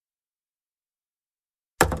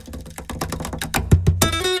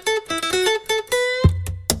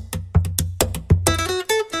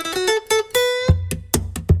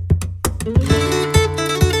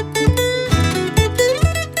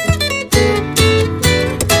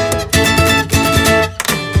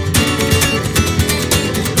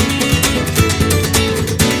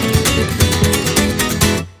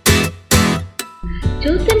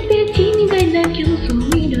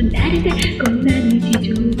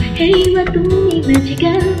りはとに間違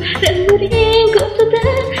うラブリンこそだ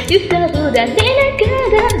揺さぶられなが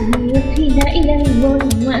ら見失いないもの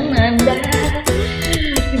はなんだ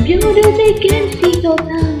秒で世間しと半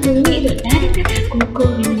分に取られた心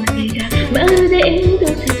までがまるでエンド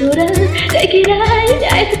ストラだけだ